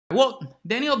Well,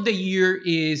 the end of the year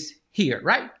is here,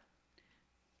 right?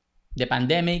 The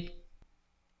pandemic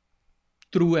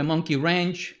threw a monkey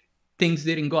wrench. Things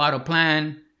didn't go out of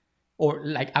plan or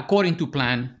like according to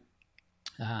plan.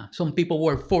 Some people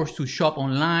were forced to shop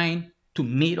online, to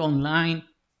meet online.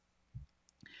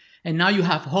 And now you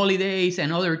have holidays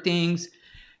and other things.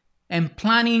 And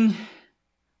planning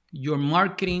your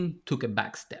marketing took a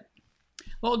back step.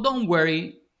 Well, don't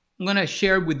worry. I'm going to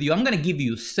share with you, I'm going to give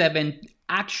you 7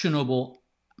 actionable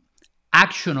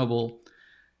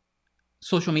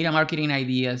social media marketing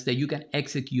ideas that you can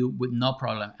execute with no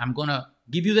problem. I'm going to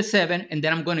give you the 7 and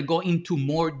then I'm going to go into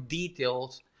more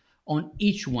details on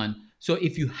each one. So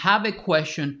if you have a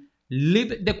question,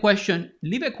 leave a question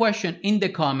in the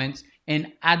comments,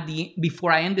 and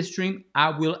before I end the stream, I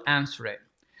will answer it.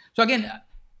 So again,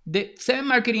 the 7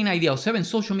 marketing ideas, 7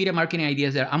 social media marketing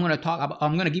ideas that I'm going to talk about,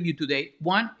 I'm going to give you today.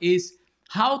 One is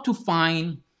how to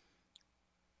find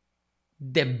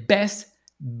the best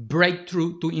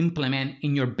breakthrough to implement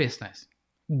in your business.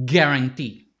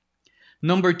 Guarantee.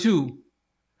 Number 2,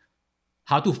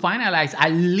 how to finalize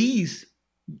at least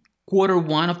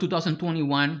Q1 of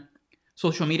 2021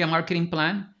 social media marketing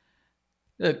plan.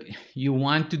 Look, you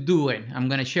want to do it. I'm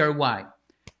going to share why.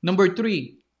 Number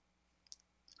 3,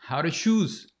 how to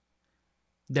choose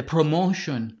the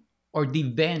promotion or the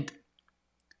event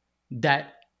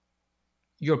that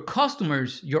your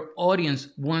customers, your audience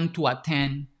want to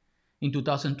attend in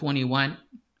 2021.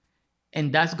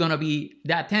 And that's going to be,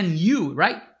 they attend you,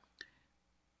 right?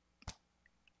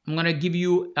 I'm going to give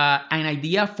you an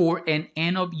idea for an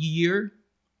end of year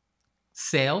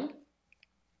sale.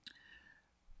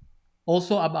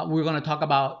 Also, we're going to talk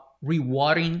about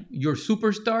rewarding your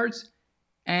superstars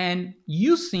and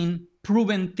using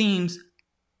proven themes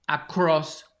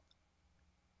across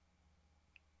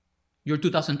your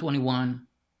 2021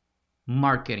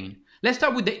 marketing. Let's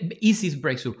start with the easiest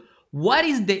breakthrough. What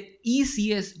is the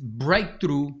easiest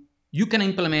breakthrough you can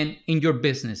implement in your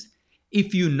business?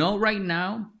 If you know right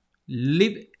now,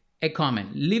 leave a comment.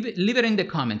 Leave it in the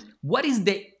comments. What is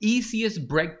the easiest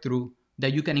breakthrough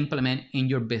that you can implement in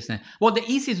your business? Well, the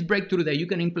easiest breakthrough that you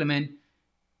can implement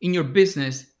in your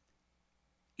business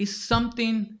is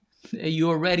something that you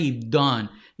already done.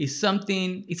 It's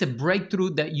a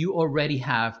breakthrough that you already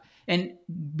have. And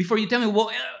before you tell me,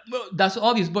 well, that's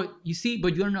obvious, but you see,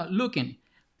 but you're not looking.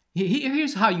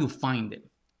 Here's how you find it.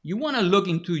 You want to look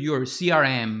into your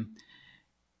CRM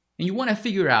and you want to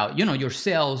figure out, your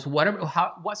sales,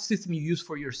 what system you use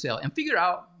for your sale, and figure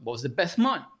out what's the best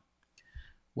month.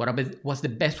 What's the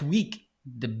best week,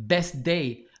 the best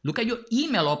day. Look at your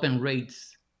email open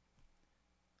rates.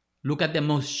 Look at the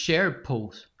most shared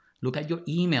posts. Look at your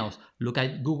emails. Look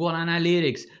at Google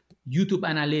Analytics, YouTube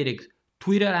Analytics,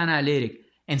 Twitter Analytics,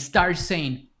 and start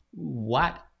saying,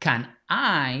 what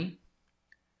I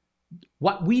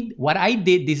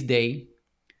did this day,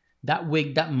 that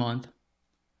week, that month,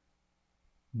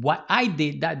 what I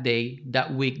did that day,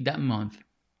 that week, that month.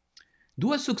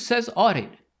 Do a success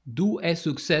audit.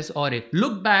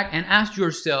 Look back and ask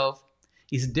yourself,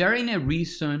 is there any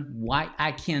reason why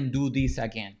I can't do this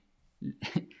again?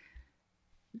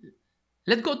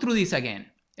 Let's go through this again.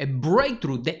 A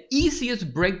breakthrough, the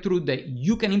easiest breakthrough that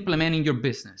you can implement in your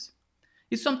business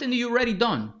is something that you already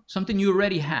done, something you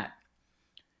already had.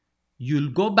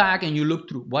 You'll go back and you look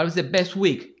through what was the best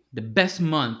week, the best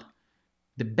month,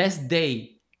 the best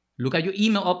day. Look at your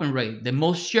email open rate, the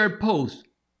most shared posts.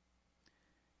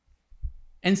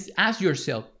 And ask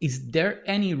yourself, is there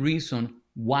any reason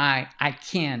why I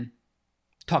can't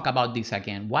talk about this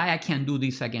again? Why I can't do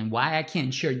this again? Why I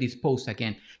can't share this post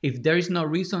again? If there is no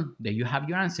reason, then you have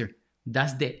your answer.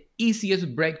 That's the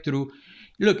easiest breakthrough.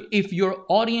 Look, if your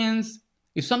audience,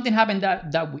 if something happened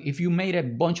that week, if you made a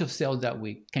bunch of sales that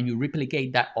week, can you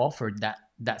replicate that offer,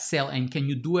 that sale? And can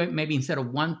you do it maybe instead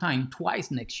of one time,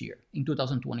 twice next year in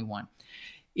 2021?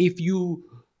 If you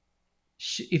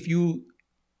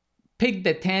pick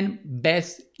the 10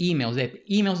 best emails, the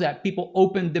emails that people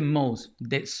open the most,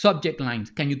 the subject lines,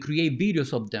 can you create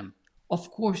videos of them? Of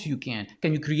course you can.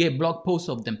 Can you create blog posts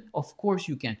of them? Of course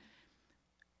you can.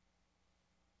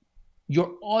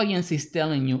 Your audience is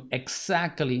telling you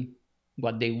exactly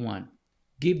what they want.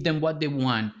 Give them what they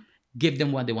want. Give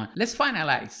them what they want. Let's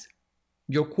finalize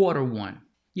your Q1.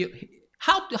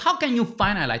 How can you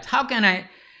finalize? How can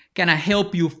I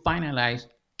help you finalize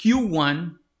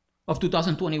Q1 of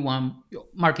 2021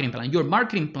 marketing plan, your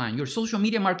marketing plan, your social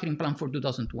media marketing plan for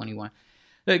 2021?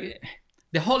 Look,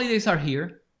 the holidays are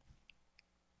here.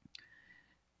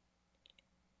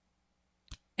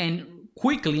 And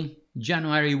quickly,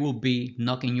 January will be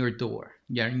knocking your door.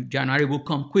 January will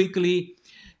come quickly.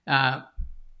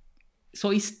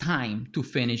 So it's time to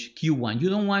finish Q1. You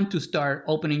don't want to start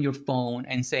opening your phone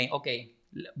and saying, okay,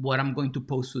 what I'm going to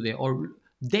post today, or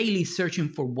daily searching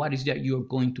for what is that you're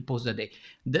going to post that day.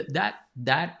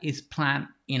 That is planned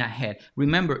in ahead.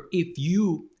 Remember, if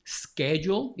you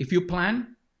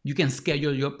plan, you can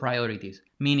schedule your priorities,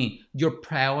 meaning your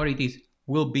priorities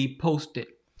will be posted.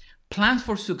 Plans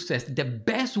for success. The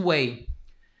best way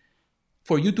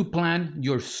for you to plan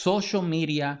your social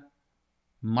media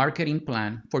marketing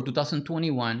plan for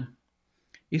 2021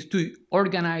 is to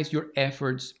organize your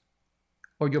efforts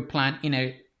or your plan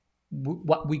in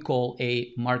what we call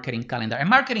a marketing calendar. A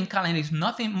marketing calendar is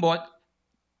nothing but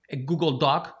a Google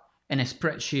Doc and a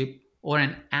spreadsheet or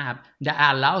an app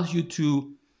that allows you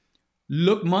to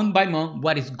look month by month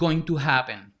what is going to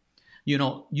happen. You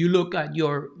know, you look at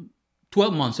your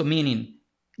 12 months, so meaning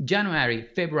January,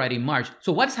 February, March.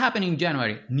 So what's happening in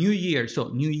January? New Year. So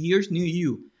New Year's, New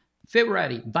You.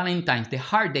 February, Valentine's, the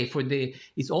heart day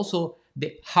it's also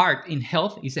the heart in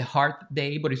health is a heart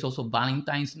day, but it's also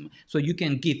Valentine's. So you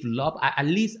can give love. At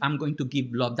least I'm going to give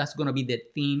love. That's going to be the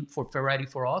theme for February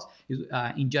for us.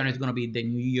 In January, it's going to be the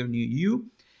New Year, New You.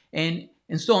 And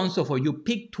so on and so forth. You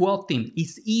pick 12 themes.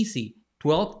 It's easy.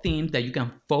 12 themes that you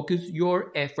can focus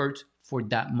your efforts for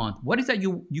that month. What is that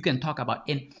you can talk about?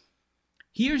 And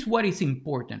here's what is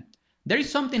important. There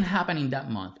is something happening that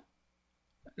month.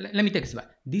 Let me take this back.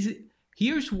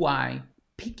 Here's why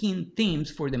picking themes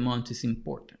for the month is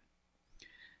important.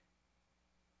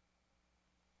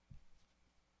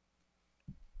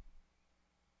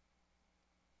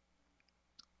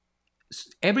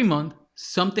 Every month,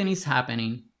 something is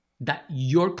happening that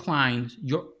your clients,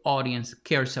 your audience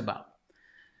cares about.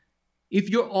 If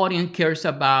your audience cares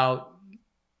about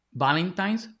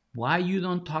Valentine's, why you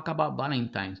don't talk about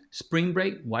Valentine's? Spring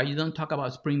break, why you don't talk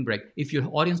about spring break? If your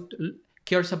audience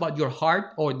cares about your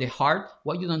heart or the heart,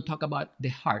 why you don't talk about the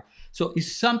heart? So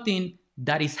it's something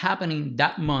that is happening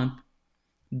that month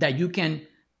that you can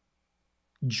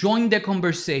join the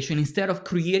conversation instead of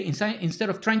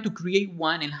trying to create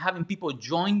one and having people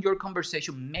join your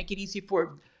conversation. Make it easy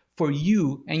for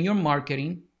you and your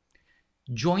marketing.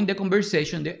 Join the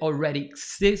conversation that already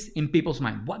exists in people's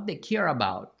mind, what they care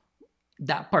about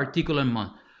that particular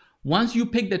month. Once you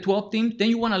pick the 12 themes, then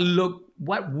you want to look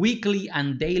what weekly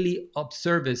and daily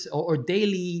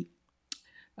daily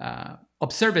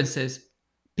observances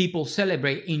people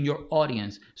celebrate in your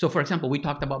audience. So for example, we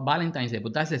talked about Valentine's Day,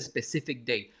 but that's a specific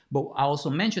date. But I also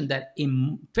mentioned that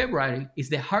in February is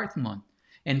the heart month.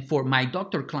 And for my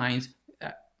doctor clients,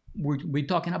 we're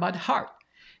talking about heart.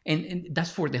 And that's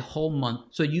for the whole month.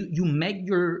 So you make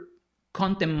your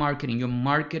content marketing,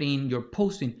 your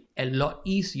posting a lot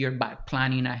easier by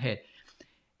planning ahead.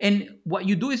 And what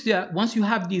you do is that once you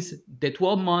have the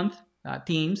 12-month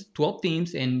themes, 12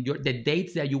 themes, and the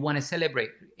dates that you want to celebrate,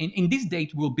 and these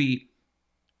dates will be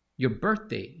your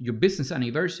birthday, your business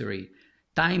anniversary,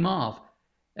 time off,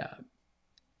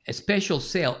 a special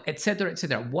sale, etc.,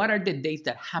 etc. What are the dates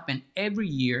that happen every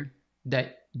year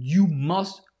that you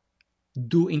must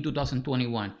do in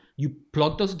 2021? You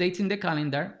plug those dates in the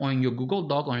calendar or in your Google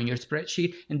Doc or in your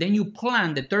spreadsheet, and then you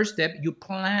plan the third step. You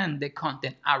plan the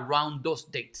content around those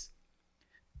dates.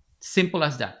 Simple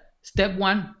as that. Step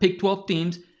 1, pick 12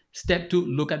 themes. Step 2,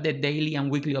 look at the daily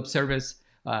and weekly observers,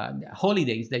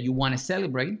 holidays that you want to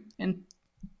celebrate. And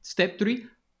step 3,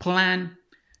 plan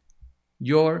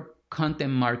your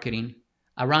content marketing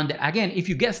around that. Again, if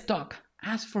you get stuck,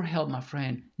 ask for help, my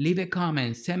friend. Leave a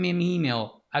comment, send me an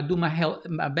email. I'll do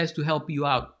my best to help you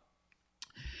out.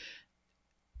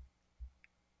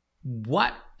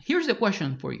 Here's the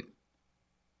question for you.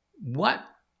 What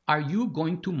are you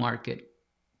going to market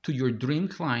to your dream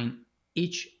client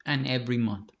each and every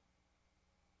month?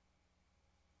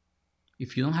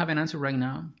 If you don't have an answer right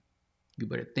now, you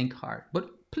better think hard. But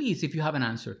please, if you have an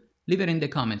answer, leave it in the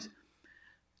comments.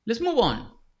 Let's move on.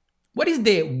 What is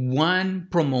the one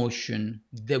promotion,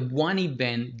 the one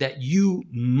event that you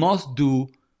must do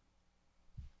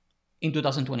in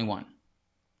 2021?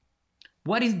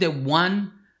 What is the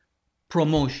one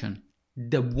promotion,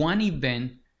 the one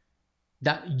event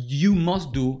that you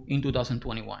must do in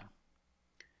 2021?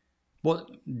 Well,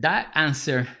 that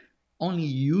answer only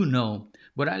you know,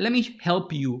 but let me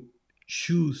help you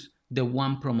choose the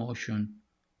one promotion,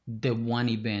 the one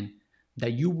event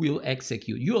that you'll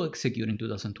execute in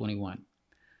 2021.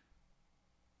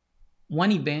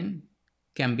 One event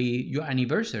can be your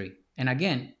anniversary. And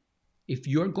again, if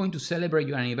you're going to celebrate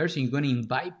your anniversary, you're going to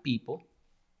invite people,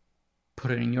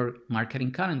 put it in your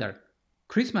marketing calendar.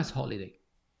 Christmas holiday,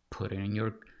 put it in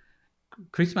your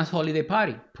Christmas holiday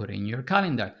party, put it in your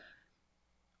calendar.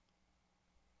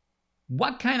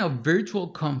 What kind of virtual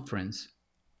conference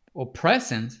or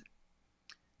presence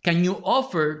can you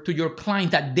offer to your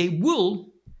client that they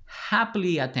will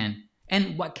happily attend?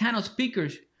 And what kind of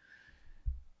speakers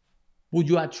would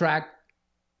you attract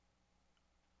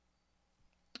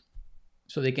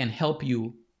so they can help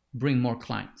you bring more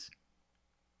clients?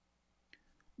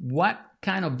 What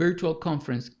kind of virtual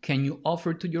conference can you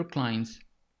offer to your clients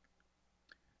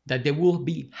that they will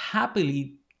be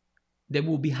happy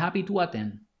to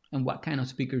attend? And what kind of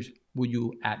speakers would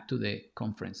you add to the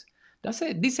conference? That's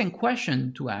a decent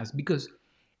question to ask, because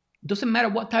it doesn't matter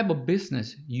what type of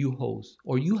business you host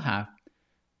or you have,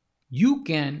 you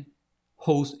can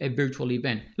host a virtual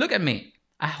event. Look at me.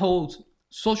 I host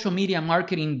Social Media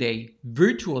Marketing Day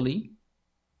virtually.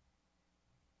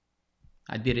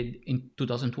 I did it in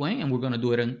 2020 and we're going to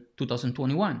do it in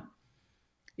 2021.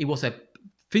 It was a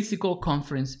physical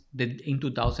conference that in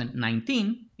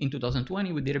 2019. In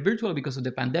 2020, we did it virtually because of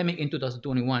the pandemic. In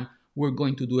 2021, we're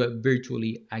going to do it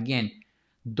virtually again.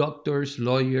 Doctors,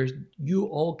 lawyers, you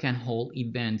all can hold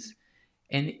events,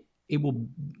 and it will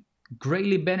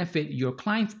greatly benefit your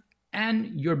clients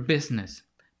and your business.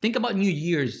 Think about New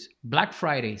Year's, Black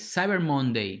Friday, Cyber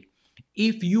Monday.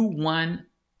 If you want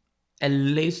a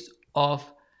list of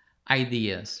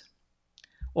ideas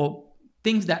or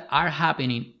things that are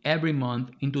happening every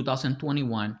month in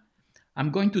 2021, I'm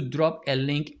going to drop a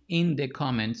link in the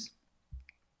comments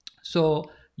so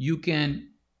you can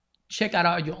check it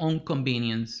out at your own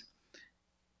convenience.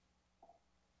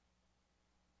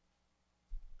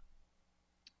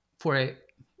 For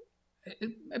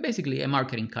basically a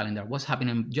marketing calendar. What's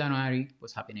happening in January,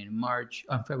 what's happening in March,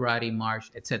 February,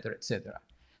 March, etc., etc.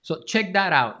 So check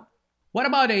that out. What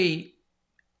about a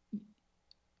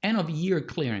end of year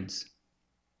clearance?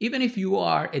 Even if you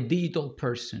are a digital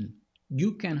person,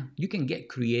 you can get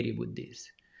creative with this.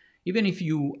 Even if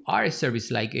you are a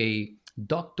service like a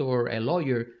doctor or a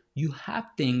lawyer, you have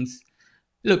things.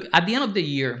 Look, at the end of the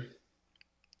year,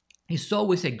 it's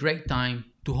always a great time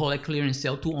to hold a clearance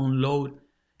sale, to unload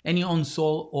any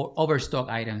unsold or overstock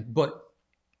items. But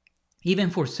even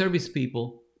for service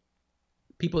people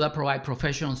that provide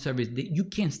professional service, you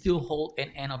can still hold an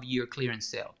end of year clearance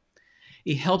sale.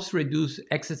 It helps reduce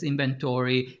excess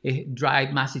inventory, it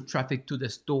drives massive traffic to the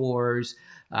stores,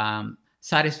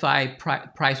 satisfy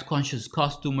price-conscious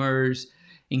customers,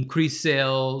 increase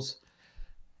sales,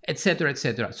 etc.,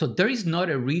 etc. So there is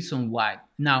not a reason why.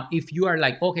 Now, if you are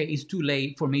like, okay, it's too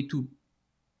late for me to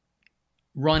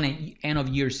run an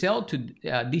end-of-year sale to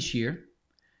this year,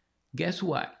 guess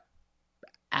what?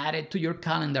 Add it to your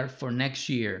calendar for next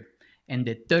year. And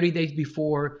the 30 days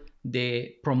before the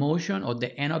promotion or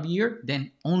the end of year,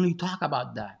 then only talk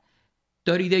about that.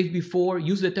 30 days before,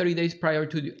 use the 30 days prior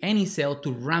to any sale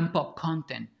to ramp up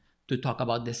content to talk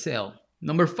about the sale.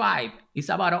 Number 5 is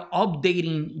about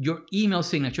updating your email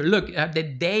signature. Look,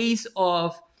 the days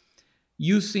of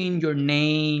using your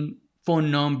name, phone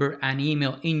number, and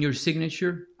email in your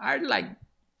signature are like,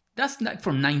 that's not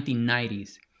from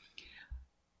 1990s.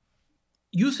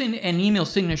 Using an email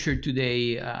signature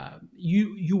today,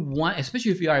 you want,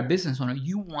 especially if you are a business owner,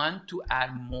 you want to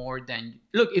add more than,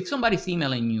 look, if somebody's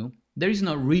emailing you, there is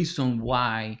no reason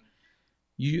why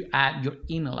you add your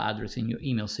email address in your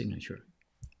email signature.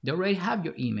 They already have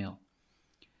your email.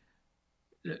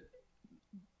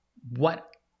 What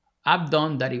I've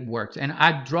done that it works, and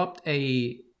I dropped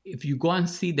if you go and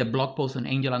see the blog post on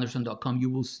angelanderson.com, you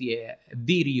will see a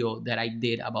video that I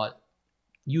did about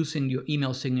using your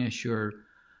email signature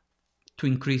to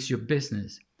increase your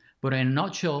business. But in a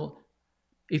nutshell,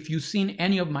 if you've seen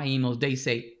any of my emails, they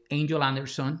say Angel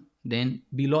Anderson, then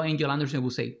below Angel Anderson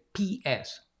will say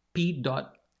PS,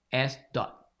 P.S.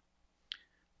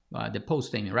 The post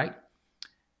statement, right?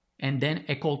 And then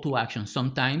a call to action.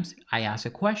 Sometimes I ask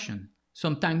a question.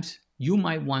 Sometimes you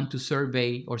might want to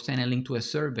survey or send a link to a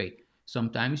survey.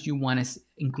 Sometimes you want to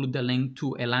include the link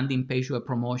to a landing page or a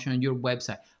promotion on your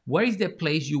website. Where is the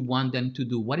place you want them to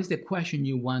do? What is the question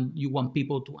you want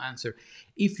people to answer?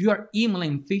 If you are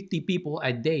emailing 50 people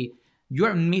a day, you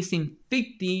are missing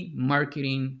 50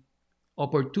 marketing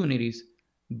opportunities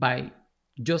by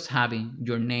just having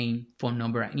your name, phone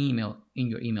number, and email in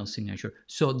your email signature.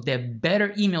 So the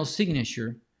better email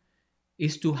signature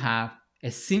is to have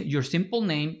your simple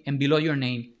name, and below your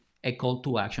name, a call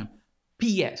to action.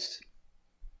 P.S.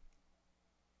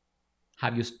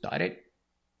 Have you started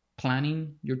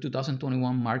planning your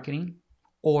 2021 marketing?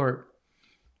 Or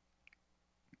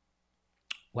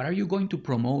what are you going to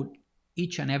promote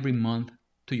each and every month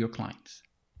to your clients?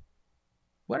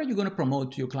 What are you going to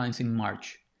promote to your clients in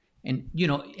March? And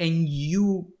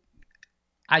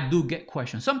I do get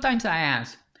questions. Sometimes I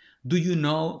ask, do you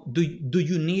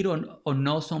need or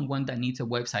know someone that needs a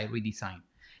website redesign?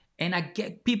 and I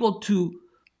get people to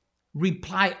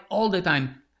reply all the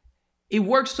time. It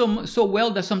works so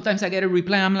well that sometimes I get a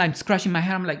reply. I'm like scratching my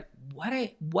head. I'm like,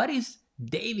 what is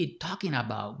David talking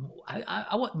about?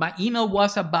 My email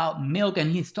was about milk,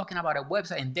 and he's talking about a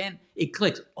website, and then it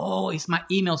clicks. Oh, it's my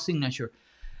email signature.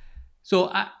 So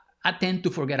I tend to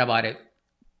forget about it.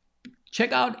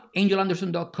 Check out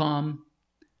angelanderson.com,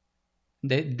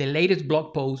 the latest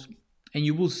blog post, and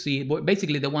you will see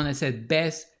basically the one that says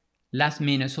best last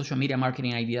minute social media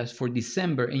marketing ideas for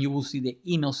December, and you will see the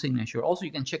email signature. Also,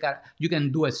 you can check out, you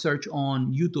can do a search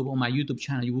on YouTube, on my YouTube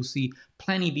channel. You will see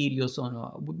plenty videos on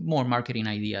more marketing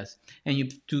ideas.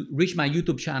 And to reach my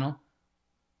YouTube channel,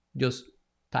 just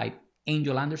type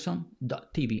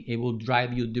angelanderson.tv. It will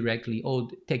drive you directly or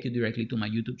take you directly to my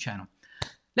YouTube channel.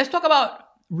 Let's talk about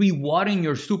rewarding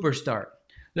your superstar.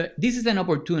 This is an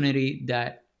opportunity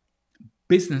that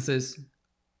businesses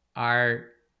are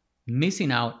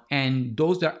missing out, and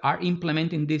those that are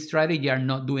implementing this strategy are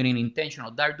not doing it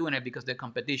intentional. They're doing it because the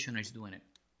competition is doing it.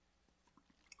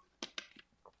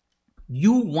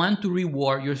 You want to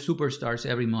reward your superstars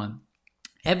every month.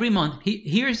 Every month,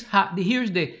 here's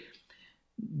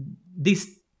this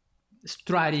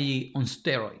strategy on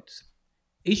steroids.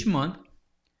 Each month,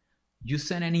 you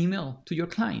send an email to your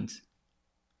clients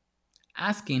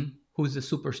asking who's the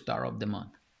superstar of the month.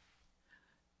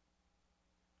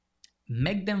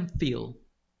 Make them feel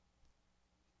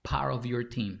part of your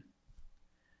team.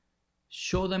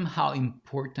 Show them how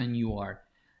important you are,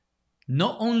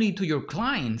 not only to your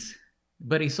clients,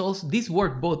 but it's also this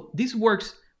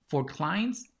works for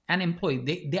clients and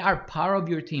employees. They are part of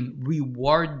your team.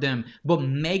 Reward them, but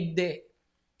make the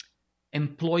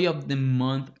employee of the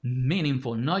month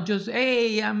meaningful. Not just,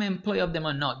 hey, I'm employee of the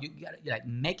month. No, you gotta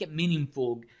make it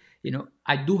meaningful.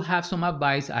 I do have some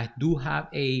advice. I'm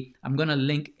going to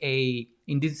link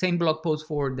in this same blog post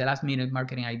for the last minute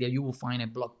marketing idea, you will find a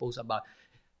blog post about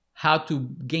how to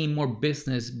gain more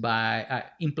business by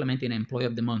implementing an employee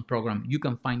of the month program. You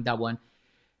can find that one.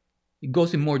 It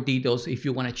goes in more details if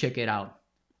you want to check it out.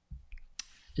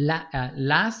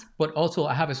 Last, but also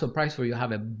I have a surprise for you. I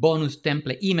have a bonus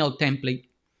template, email template.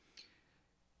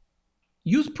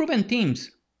 Use proven teams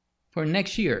for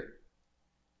next year.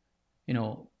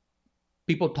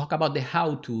 People talk about the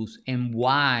how-tos and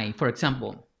why. For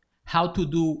example, how to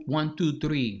do 1, 2,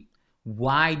 3.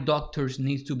 Why doctors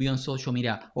need to be on social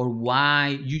media, or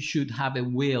why you should have a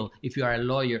will if you are a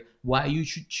lawyer. Why you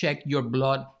should check your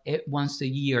blood once a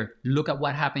year. Look at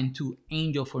what happened to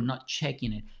Angel for not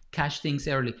checking it. Catch things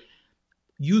early.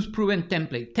 Use proven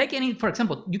template. For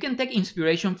example, you can take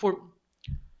inspiration for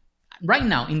right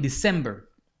now in December,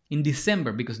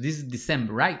 because this is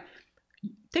December, right?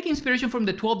 Take inspiration from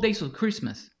the 12 days of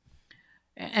Christmas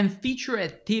and feature a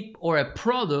tip or a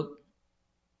product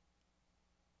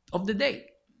of the day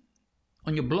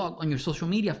on your blog, on your social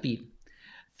media feed.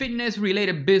 Fitness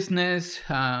related business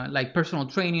like personal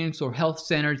trainings or health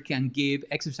centers can give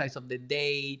exercise of the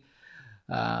day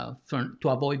to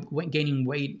avoid gaining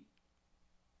weight.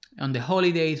 On the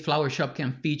holidays, flower shop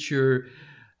can feature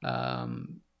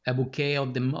a bouquet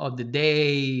of the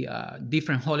day,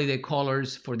 different holiday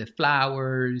colors for the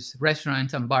flowers.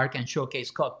 Restaurants and bar can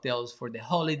showcase cocktails for the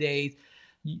holidays.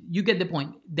 You get the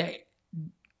point.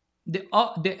 The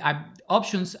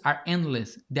options are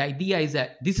endless. The idea is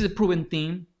that this is a proven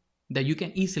theme that you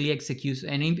can easily execute.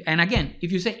 And again,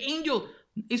 if you say, Angel,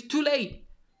 it's too late.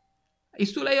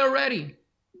 It's too late already.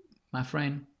 My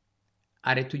friend,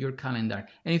 add it to your calendar.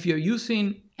 And if you're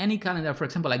using any calendar, for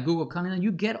example, like Google Calendar,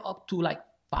 you get up to like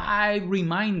 5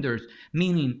 reminders.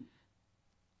 Meaning,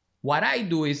 what I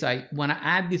do is when I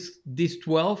add these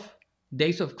 12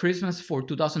 days of Christmas for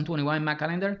 2021 in my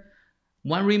calendar,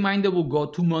 one reminder will go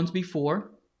 2 months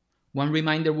before, one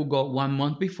reminder will go 1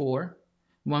 month before,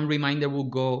 one reminder will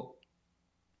go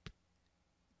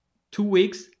 2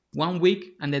 weeks, 1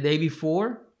 week, and the day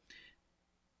before.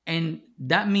 And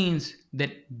that means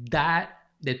that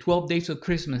the 12 days of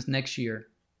Christmas next year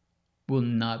will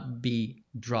not be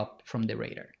dropped from the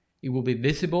radar. It will be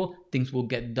visible. Things will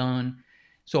get done.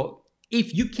 So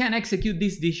if you can execute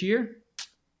this year,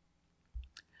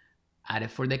 add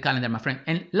it for the calendar, my friend.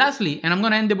 And lastly, and I'm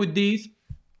going to end it with this,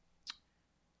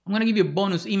 I'm going to give you a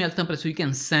bonus email template so you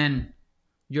can send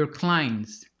your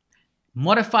clients.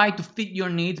 Modify to fit your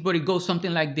needs, but it goes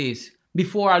something like this.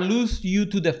 Before I lose you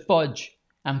to the fudge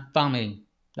and family.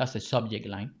 That's the subject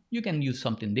line. You can use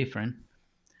something different.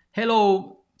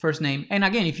 Hello, first name. And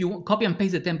again, if you copy and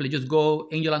paste the template, just go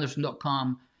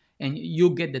angelanderson.com and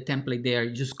you'll get the template there.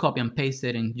 You just copy and paste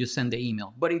it and just send the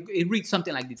email. But it reads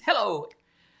something like this. Hello,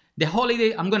 the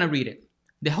holiday, I'm going to read it.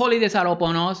 The holidays are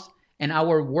upon us and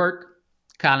our work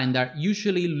calendar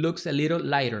usually looks a little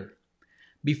lighter.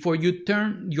 Before you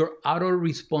turn your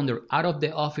autoresponder, out of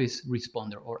the office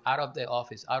responder, or out of the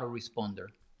office autoresponder,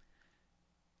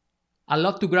 I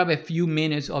love to grab a few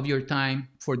minutes of your time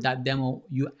for that demo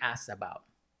you asked about.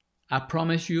 I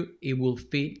promise you it will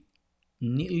fit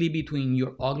neatly between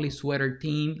your ugly sweater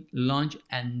team lunch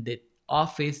and the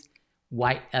office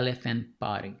white elephant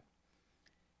party.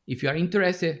 If you are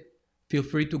interested, feel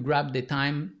free to grab the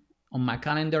time on my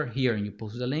calendar here, and you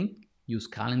post the link. Use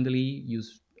Calendly,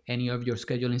 use any of your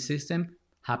scheduling system.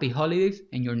 Happy holidays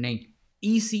and your name.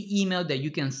 Easy email that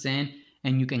you can send,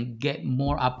 and you can get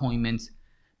more appointments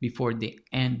before the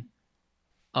end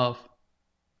of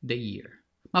the year.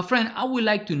 My friend, I would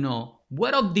like to know,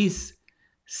 what of these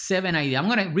 7 ideas? I'm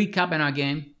going to recap them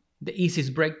again. The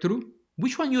easiest breakthrough.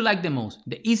 Which one you like the most?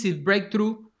 The easiest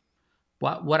breakthrough.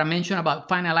 What I mentioned about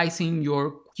finalizing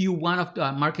your Q1 of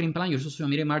the marketing plan, your social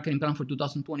media marketing plan for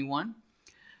 2021.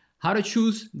 How to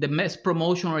choose the best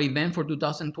promotion or event for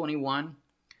 2021.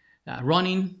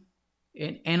 Running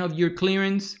an end of year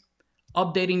clearance.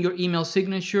 Updating your email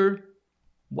signature.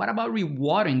 What about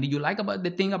rewarding? Did you like about the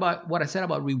thing about what I said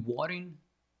about rewarding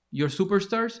your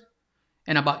superstars?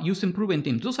 And about using proven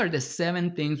teams. Those are the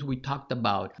 7 things we talked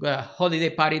about. A holiday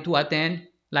party to attend,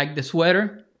 like the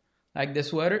sweater. Like the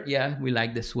sweater? Yeah, we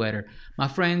like the sweater. My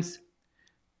friends,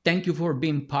 thank you for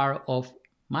being part of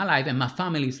my life and my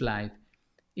family's life.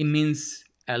 It means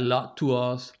a lot to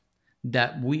us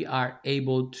that we are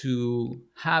able to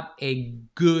have a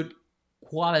good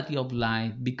quality of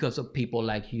life because of people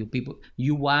like you. People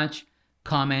you watch,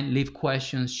 comment, leave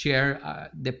questions,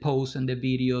 share the posts and the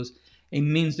videos. It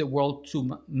means the world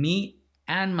to me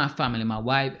and my family, my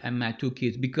wife and my 2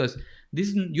 kids, because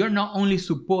you're not only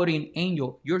supporting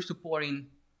Angel, you're supporting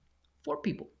 4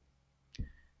 people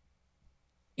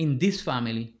in this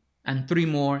family and 3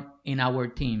 more in our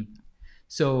team.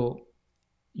 So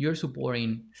you're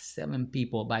supporting 7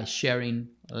 people by sharing,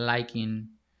 liking,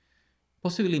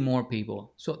 possibly more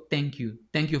people. So thank you.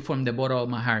 Thank you from the bottom of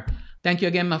my heart. Thank you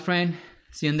again, my friend.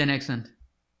 See you in the next one.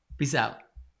 Peace out.